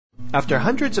After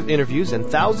hundreds of interviews and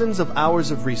thousands of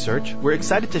hours of research, we're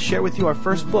excited to share with you our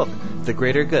first book, The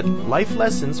Greater Good, Life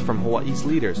Lessons from Hawaii's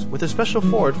Leaders, with a special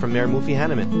foreword from Mayor Mufi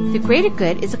Hanneman. The Greater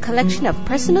Good is a collection of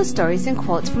personal stories and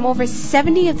quotes from over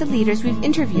 70 of the leaders we've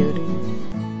interviewed.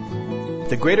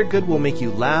 The Greater Good will make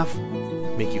you laugh,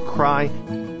 make you cry,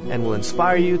 and will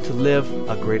inspire you to live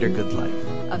a greater good life.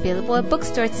 Available at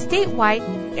bookstores statewide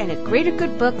and at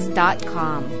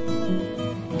greatergoodbooks.com.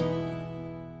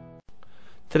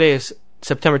 Today is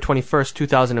September 21st,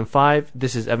 2005.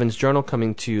 This is Evan's Journal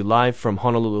coming to you live from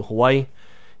Honolulu, Hawaii.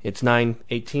 It's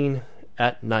 9:18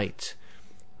 at night.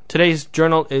 Today's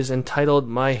journal is entitled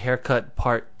My Haircut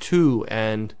Part 2,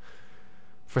 and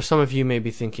for some of you may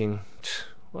be thinking,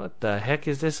 what the heck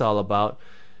is this all about?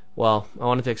 Well, I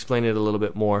wanted to explain it a little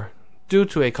bit more due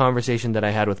to a conversation that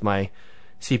I had with my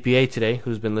CPA today,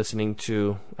 who's been listening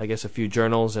to, I guess, a few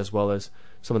journals as well as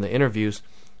some of the interviews.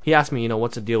 He asked me,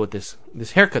 what's the deal with this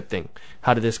haircut thing?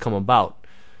 How did this come about?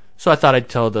 So I thought I'd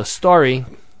tell the story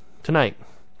tonight.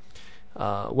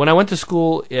 When I went to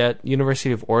school at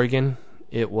University of Oregon,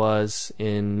 it was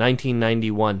in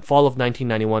 1991. Fall of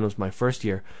 1991 was my first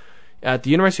year. At the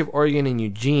University of Oregon in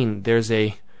Eugene, there's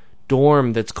a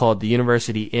dorm that's called the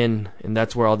University Inn, and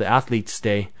that's where all the athletes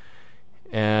stay.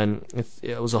 And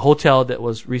it was a hotel that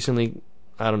was recently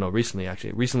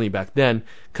back then,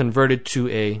 converted to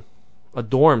a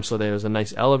dorm. So there was a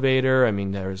nice elevator.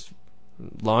 there was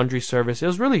laundry service. It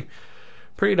was really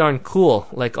pretty darn cool.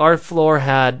 Like, our floor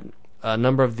had a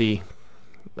number of the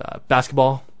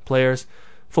basketball players,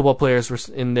 football players were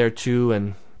in there too,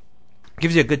 and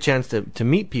gives you a good chance to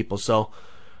meet people. So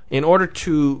in order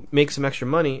to make some extra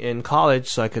money in college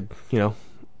so I could,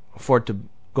 afford to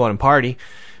go out and party,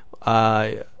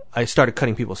 I started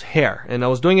cutting people's hair. And I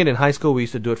was doing it in high school. We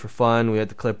used to do it for fun. We had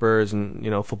the Clippers and,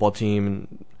 football team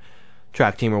and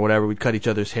track team or whatever. We'd cut each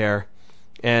other's hair.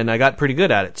 And I got pretty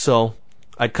good at it. So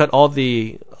I'd cut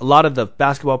a lot of the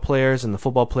basketball players and the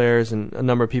football players and a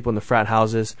number of people in the frat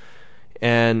houses.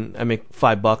 And I make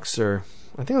 $5, or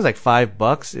I think it was like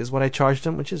 $5 is what I charged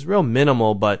them, which is real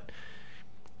minimal. But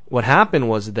what happened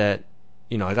was that,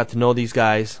 I got to know these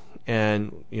guys,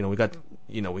 and,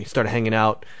 we started hanging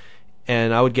out,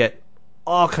 and I would get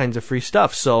all kinds of free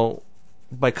stuff. So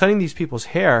by cutting these people's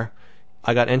hair,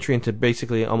 I got entry into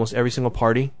basically almost every single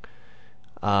party.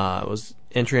 I was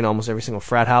entry in almost every single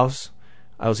frat house.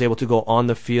 I was able to go on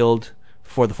the field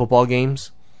for the football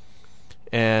games,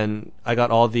 and I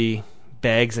got all the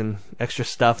bags and extra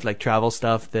stuff, like travel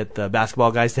stuff, that the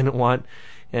basketball guys didn't want.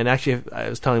 And actually, I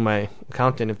was telling my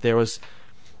accountant, if there was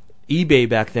eBay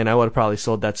back then, I would have probably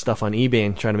sold that stuff on eBay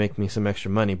and tried to make me some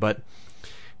extra money. But,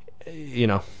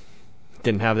 didn't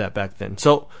have that back then.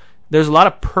 So there's a lot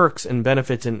of perks and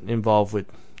benefits involved with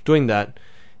doing that.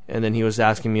 And then he was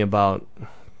asking me about,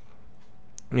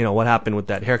 what happened with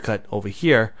that haircut over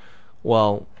here.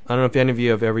 Well, I don't know if any of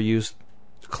you have ever used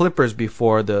clippers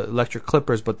before, the electric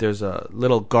clippers, but there's a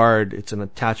little guard. It's an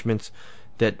attachment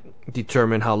that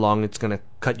determine how long it's going to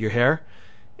cut your hair.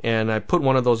 And I put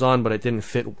one of those on, but it didn't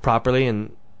fit properly.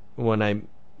 And when I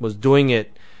was doing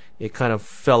it, it kind of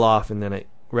fell off, and then it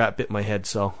bit my head.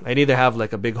 So I'd either have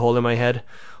like a big hole in my head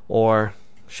or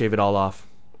shave it all off.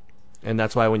 And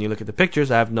that's why when you look at the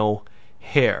pictures, I have no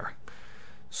hair.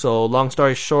 So long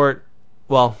story short,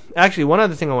 well, actually, one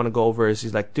other thing I want to go over is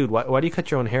he's like, dude, why do you cut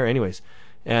your own hair anyways?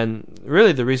 And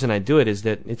really the reason I do it is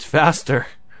that it's faster.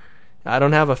 I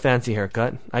don't have a fancy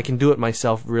haircut. I can do it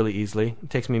myself really easily. It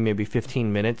takes me maybe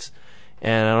 15 minutes,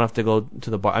 and I don't have to go to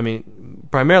the bar.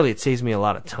 Primarily it saves me a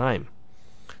lot of time.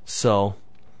 So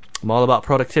I'm all about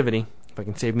productivity. If I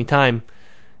can save me time,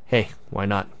 hey, why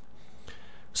not?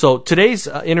 So today's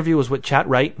interview was with Chat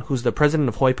Wright, who's the president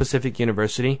of Hawaii Pacific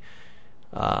University.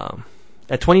 At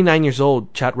 29 years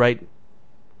old, Chat Wright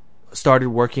started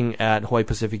working at Hawaii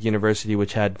Pacific University,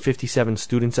 which had 57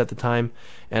 students at the time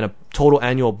and a total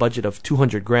annual budget of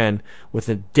 $200,000 with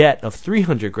a debt of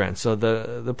 $300,000. So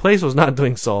the place was not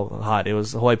doing so hot. It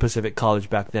was Hawaii Pacific College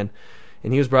back then.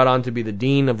 And he was brought on to be the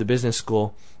dean of the business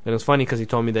school. And it was funny because he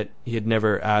told me that he had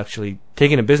never actually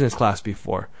taken a business class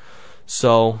before.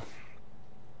 So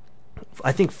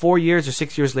I think 4 years or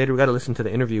 6 years later, we got to listen to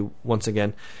the interview once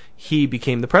again, he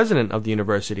became the president of the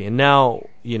university. And now,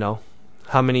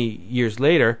 how many years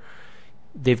later,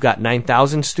 they've got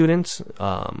 9,000 students.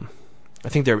 I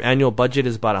think their annual budget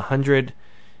is about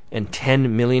 $110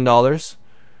 million.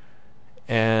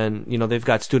 And, they've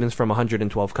got students from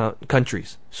 112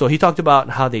 countries. So he talked about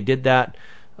how they did that,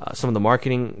 some of the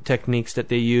marketing techniques that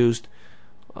they used,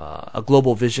 a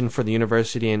global vision for the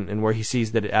university, and where he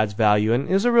sees that it adds value. And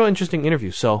it was a real interesting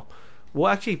interview. So we'll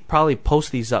actually probably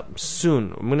post these up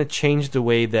soon. I'm going to change the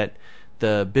way that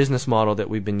the business model that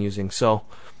we've been using. So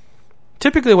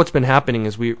typically what's been happening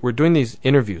is we're doing these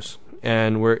interviews,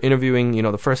 and we're interviewing,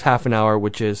 the first half an hour,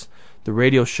 which is the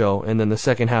radio show, and then the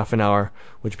second half an hour,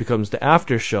 which becomes the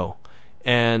after show.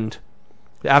 And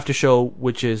the after show,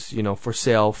 which is, for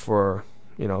sale for,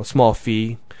 a small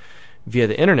fee via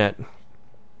the internet,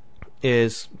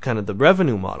 is kind of the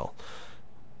revenue model.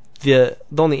 The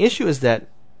only issue is that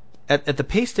at the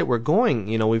pace that we're going,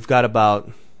 we've got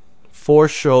about 4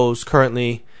 shows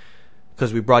currently,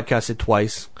 because we broadcasted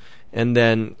twice, and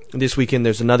then this weekend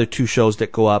there's another 2 shows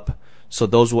that go up, so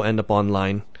those will end up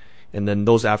online, and then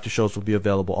those after shows will be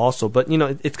available also. But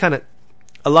it's kind of,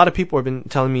 a lot of people have been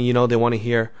telling me, they want to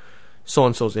hear so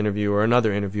and so's interview or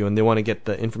another interview, and they want to get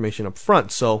the information up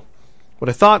front. So what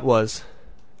I thought was,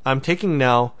 I'm taking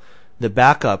now the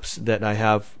backups that I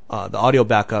have, the audio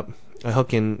backup. I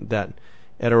hook in that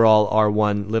Edirol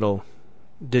R1 little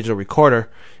digital recorder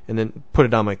and then put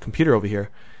it on my computer over here.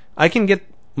 I can get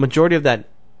majority of that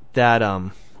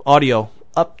audio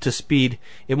up to speed.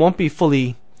 It won't be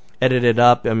fully edited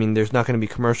up. I mean, there's not going to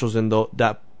be commercials in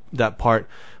that part.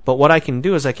 But what I can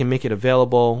do is I can make it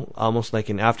available almost like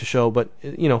an after show, but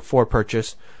for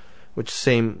purchase, which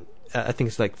same, I think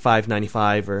it's like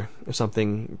 $5.95 or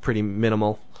something pretty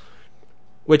minimal.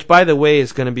 Which, by the way,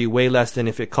 is going to be way less than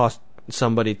if it cost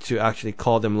somebody to actually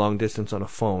call them long distance on a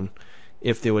phone,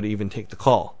 if they would even take the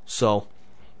call. So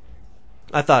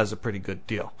I thought it was a pretty good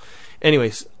deal.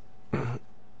 Anyways,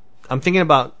 I'm thinking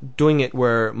about doing it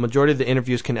where majority of the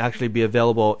interviews can actually be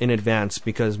available in advance,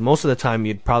 because most of the time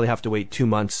you'd probably have to wait 2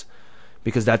 months,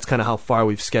 because that's kind of how far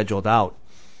we've scheduled out.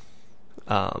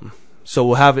 So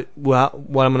we'll have it. What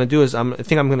I'm going to do is I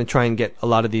think I'm going to try and get a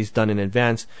lot of these done in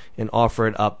advance and offer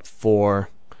it up for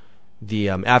the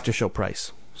after show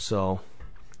price. So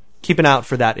keep an eye out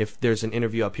for that if there's an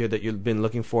interview up here that you've been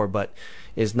looking for but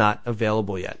is not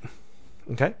available yet.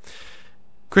 Okay.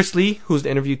 Chris Lee, who's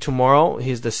the interview tomorrow,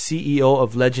 he's the CEO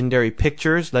of Legendary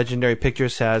Pictures. Legendary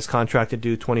Pictures has contracted to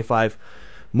do 25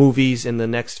 movies in the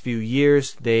next few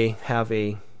years. They have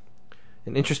an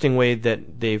interesting way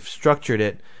that they've structured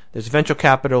it. There's a venture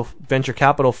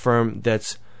capital firm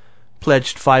that's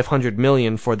pledged $500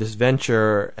 million for this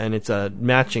venture, and it's a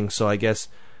matching. So I guess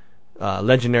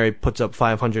Legendary puts up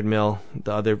 $500 million.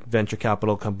 The other venture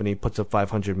capital company puts up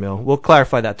 $500 million. We'll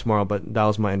clarify that tomorrow, but that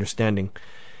was my understanding.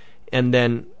 And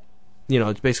then,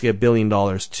 it's basically $1 billion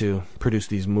to produce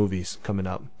these movies coming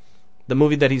up. The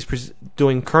movie that he's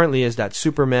doing currently is that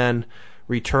Superman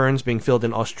Returns, being filmed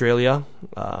in Australia.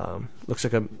 Looks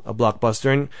like a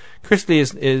blockbuster. And Chris Lee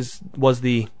was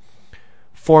the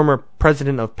former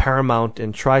president of Paramount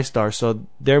and TriStar, so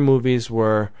their movies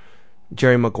were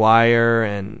Jerry Maguire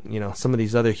and some of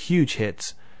these other huge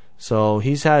hits. So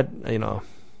he's had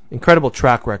incredible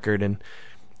track record, and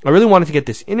I really wanted to get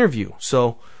this interview.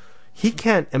 So he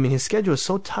can't. I mean, his schedule is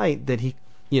so tight that he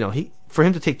for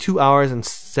him to take 2 hours and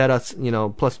set us,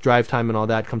 plus drive time and all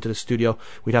that, come to the studio,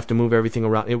 we'd have to move everything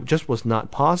around. It just was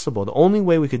not possible. The only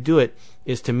way we could do it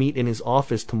is to meet in his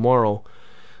office tomorrow.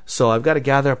 So I've got to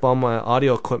gather up all my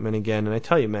audio equipment again, and I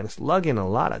tell you, man, it's like lugging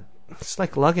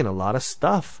a lot of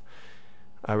stuff.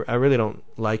 I really don't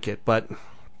like it, but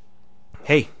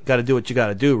hey, got to do what you got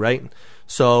to do, right?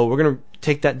 So we're going to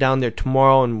take that down there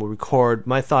tomorrow, and we'll record.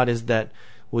 My thought is that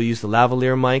we'll use the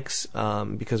lavalier mics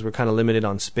because we're kind of limited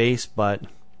on space, but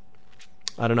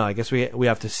I don't know. I guess we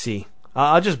have to see.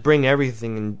 I'll just bring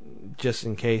everything in just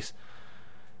in case,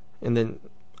 and then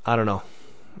I don't know.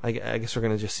 I guess we're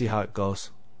gonna just see how it goes.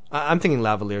 I'm thinking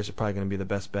lavaliers are probably gonna be the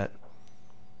best bet,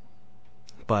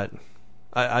 but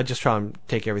I just try and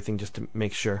take everything just to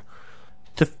make sure.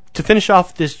 To finish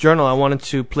off this journal, I wanted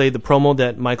to play the promo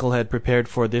that Michael had prepared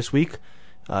for this week.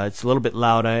 It's a little bit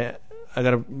loud. I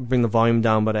gotta bring the volume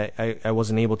down, but I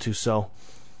wasn't able to, so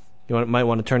you might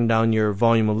want to turn down your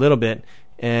volume a little bit,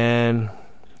 and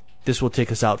this will take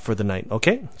us out for the night,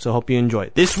 okay? So hope you enjoy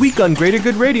it. This week on Greater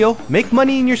Good Radio, make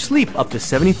money in your sleep up to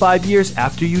 75 years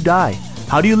after you die.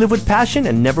 How do you live with passion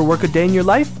and never work a day in your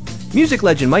life? Music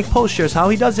legend Mike Post shares how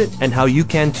he does it and how you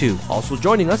can too. Also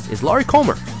joining us is Laurie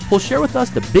Comer, who'll share with us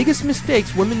the biggest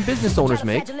mistakes women business owners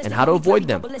make and how to avoid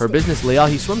them. Her business,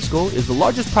 Leahi Swim School, is the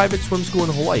largest private swim school in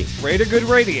Hawaii. Greater Good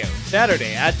Radio,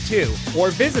 Saturday at 2. Or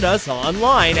visit us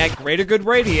online at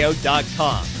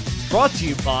greatergoodradio.com. Brought to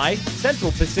you by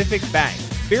Central Pacific Bank.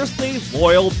 Fiercely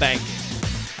loyal banking.